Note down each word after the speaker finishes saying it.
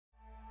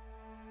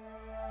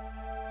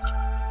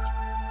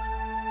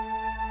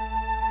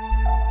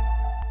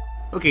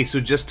Okay, so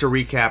just to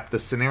recap, the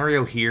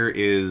scenario here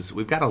is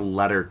we've got a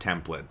letter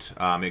template.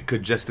 It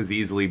could just as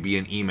easily be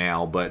an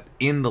email, but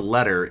in the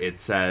letter it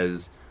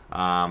says,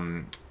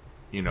 dear,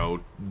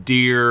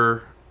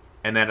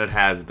 and then it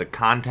has the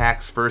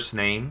contact's first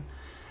name,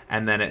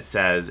 and then it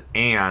says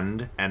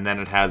and then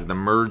it has the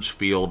merge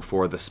field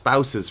for the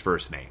spouse's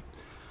first name.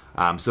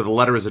 So the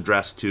letter is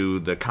addressed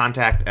to the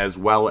contact as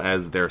well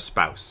as their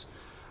spouse.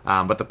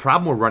 But the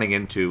problem we're running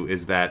into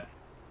is that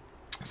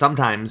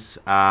sometimes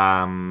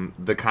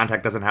the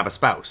contact doesn't have a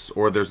spouse,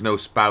 or there's no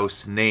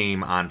spouse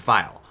name on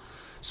file.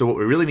 So what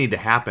we really need to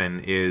happen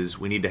is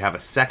we need to have a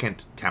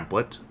second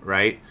template,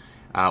 right?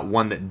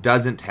 One that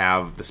doesn't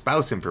have the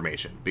spouse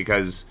information,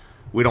 because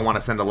we don't want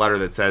to send a letter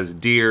that says,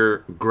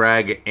 Dear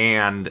Greg,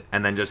 and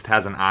then just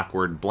has an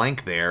awkward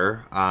blank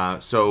there.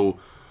 So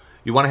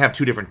you want to have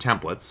two different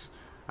templates.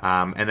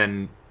 And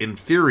then in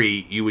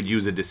theory, you would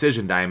use a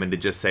decision diamond to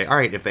just say, all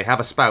right, if they have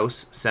a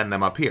spouse, send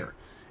them up here.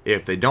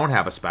 If they don't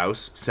have a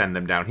spouse, send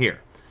them down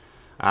here.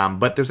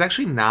 But there's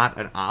actually not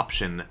an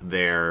option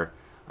there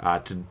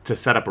to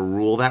set up a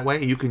rule that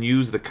way. You can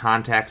use the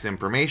contact's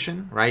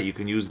information, right? You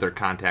can use their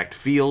contact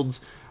fields,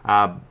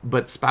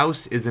 but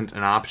spouse isn't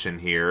an option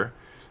here.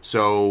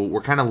 So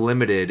we're kind of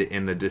limited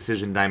in the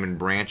decision diamond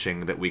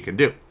branching that we can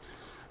do.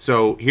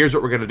 So here's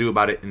what we're going to do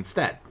about it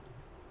instead.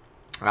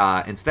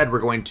 Instead, we're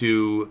going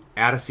to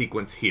add a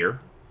sequence here,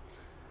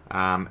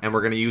 and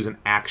we're going to use an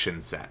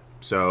action set.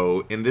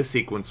 So in this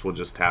sequence, we'll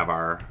just have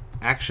our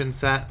action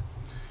set,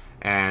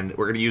 and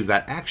we're going to use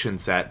that action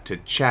set to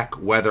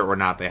check whether or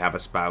not they have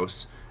a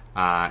spouse.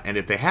 And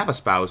if they have a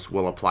spouse,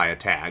 we'll apply a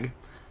tag,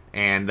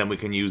 and then we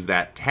can use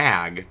that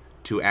tag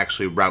to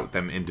actually route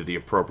them into the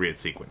appropriate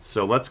sequence.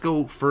 So let's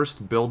go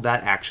first build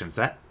that action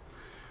set.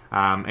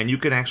 And you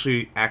can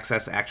actually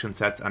access action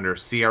sets under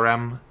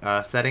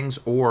CRM settings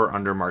or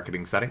under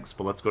marketing settings.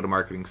 But let's go to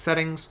marketing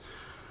settings.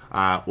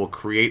 We'll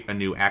create a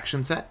new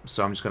action set.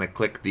 So I'm just going to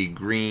click the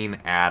green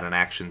add an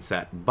action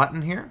set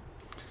button here.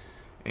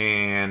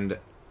 And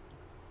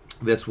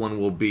this one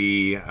will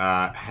be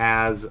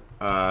has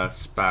a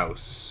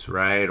spouse,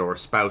 right? Or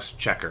spouse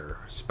checker.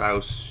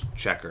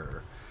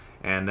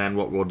 And then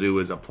what we'll do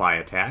is apply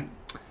a tag.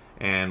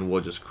 And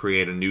we'll just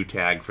create a new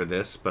tag for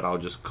this, but I'll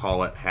just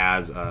call it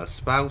has a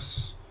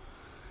spouse.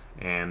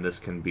 And this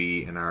can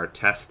be in our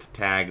test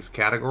tags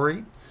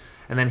category.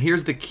 And then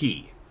here's the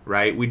key,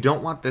 right? We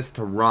don't want this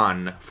to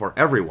run for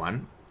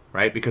everyone,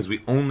 right? Because we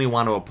only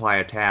want to apply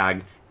a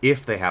tag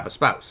if they have a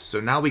spouse. So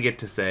now we get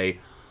to say,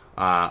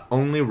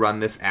 only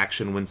run this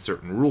action when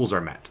certain rules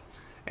are met.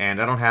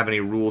 And I don't have any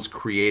rules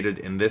created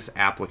in this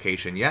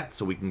application yet,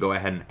 so we can go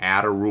ahead and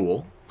add a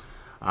rule.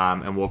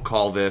 And we'll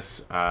call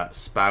this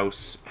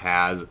spouse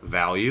has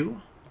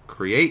value,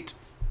 create.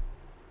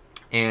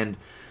 And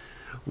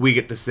we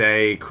get to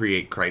say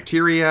create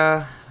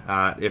criteria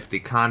if the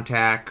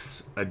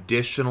contact's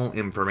additional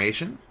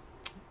information.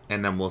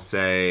 And then we'll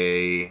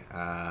say,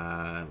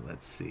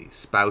 let's see,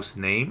 spouse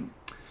name.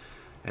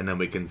 And then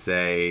we can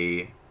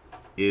say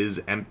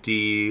is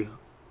empty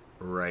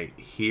right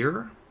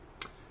here.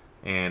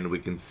 And we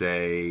can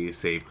say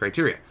save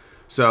criteria.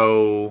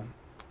 So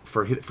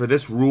for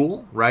this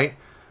rule, right?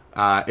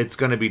 It's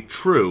going to be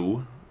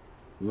true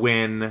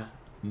when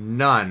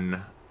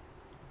none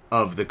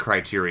of the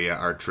criteria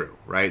are true,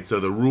 right?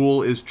 So the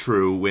rule is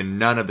true when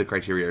none of the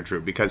criteria are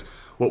true, because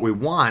what we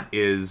want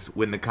is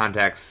when the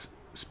contact's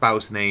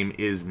spouse name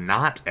is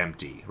not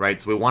empty,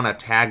 right? So we want to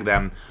tag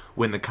them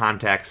when the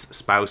contact's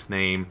spouse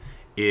name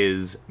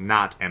is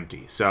not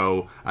empty.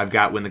 So I've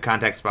got when the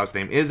contact spouse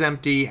name is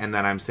empty, and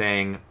then I'm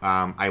saying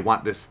I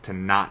want this to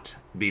not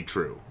be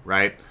true,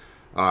 right?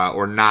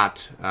 Or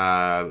not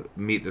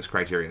meet this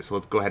criteria. So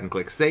let's go ahead and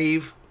click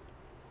Save.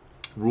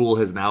 Rule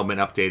has now been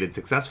updated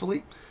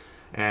successfully.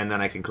 And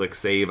then I can click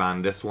Save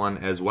on this one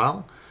as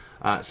well.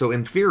 So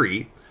in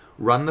theory,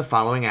 run the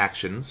following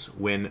actions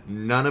when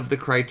none of the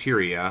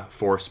criteria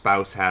for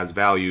spouse has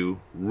value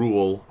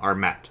rule are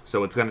met.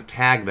 So it's going to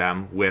tag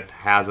them with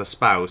has a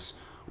spouse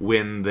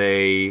when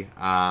they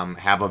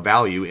have a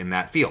value in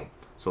that field.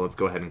 So let's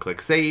go ahead and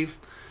click Save.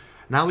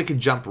 Now we can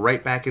jump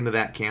right back into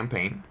that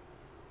campaign.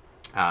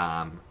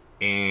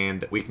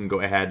 And we can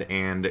go ahead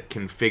and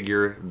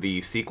configure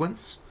the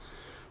sequence.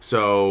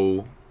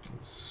 So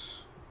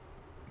let's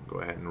go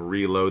ahead and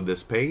reload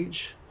this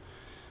page.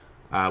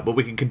 But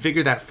we can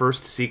configure that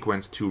first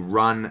sequence to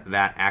run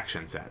that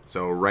action set.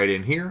 So right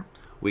in here,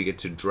 we get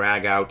to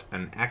drag out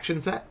an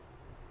action set.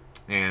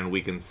 And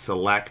we can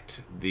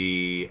select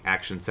the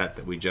action set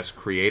that we just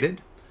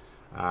created.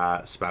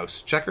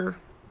 Spouse checker,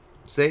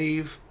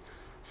 save,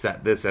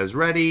 set this as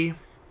ready.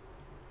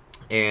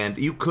 And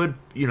you could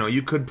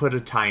put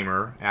a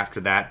timer after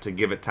that to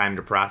give it time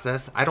to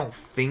process. I don't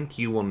think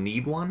you will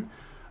need one,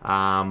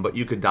 but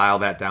you could dial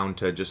that down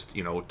to just,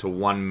 to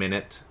 1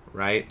 minute,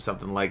 right?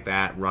 Something like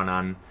that. Run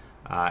on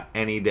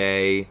any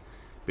day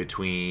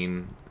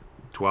between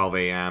 12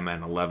 a.m.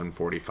 and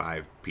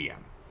 11:45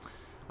 p.m.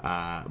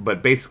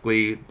 But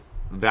basically,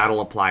 that'll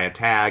apply a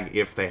tag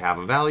if they have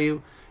a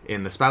value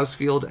in the spouse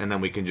field, and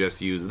then we can just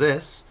use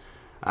this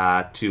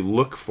to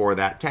look for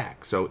that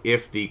tag. So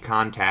if the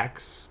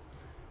contacts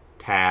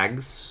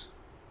tags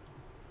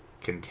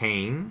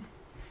contain,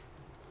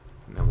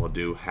 and then we'll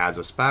do has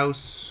a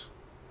spouse,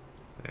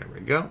 there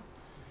we go.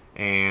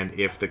 And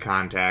if the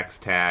contacts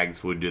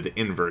tags, would do the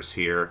inverse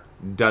here,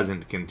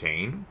 doesn't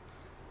contain,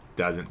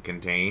 has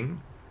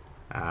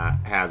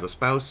a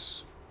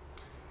spouse.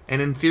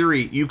 And in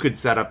theory, you could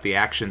set up the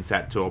action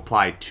set to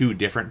apply two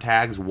different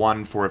tags,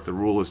 one for if the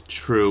rule is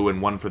true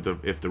and one for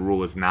if the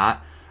rule is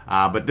not.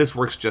 But this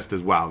works just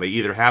as well. They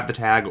either have the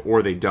tag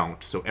or they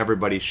don't. So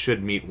everybody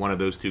should meet one of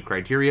those two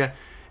criteria.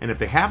 And if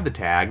they have the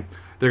tag,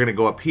 they're going to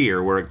go up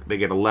here where they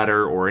get a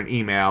letter or an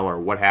email or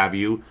what have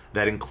you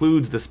that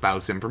includes the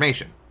spouse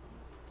information.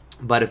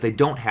 But if they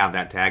don't have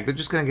that tag, they're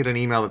just going to get an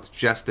email that's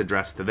just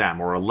addressed to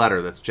them or a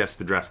letter that's just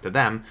addressed to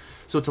them.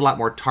 So it's a lot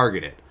more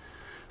targeted.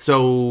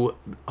 So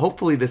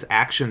hopefully this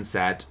action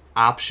set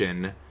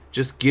option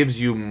just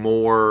gives you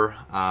more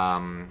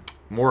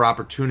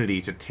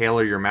opportunity to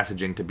tailor your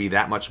messaging to be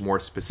that much more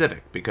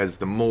specific, because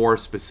the more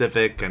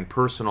specific and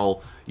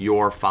personal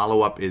your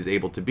follow-up is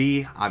able to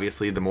be,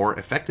 obviously the more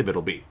effective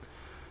it'll be.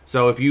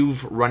 So if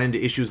you've run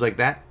into issues like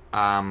that,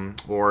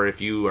 or if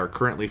you are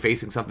currently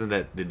facing something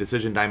that the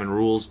Decision Diamond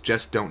rules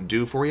just don't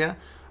do for you,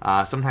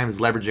 sometimes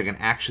leveraging an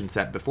action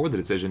set before the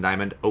Decision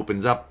Diamond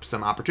opens up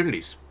some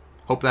opportunities.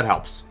 Hope that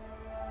helps.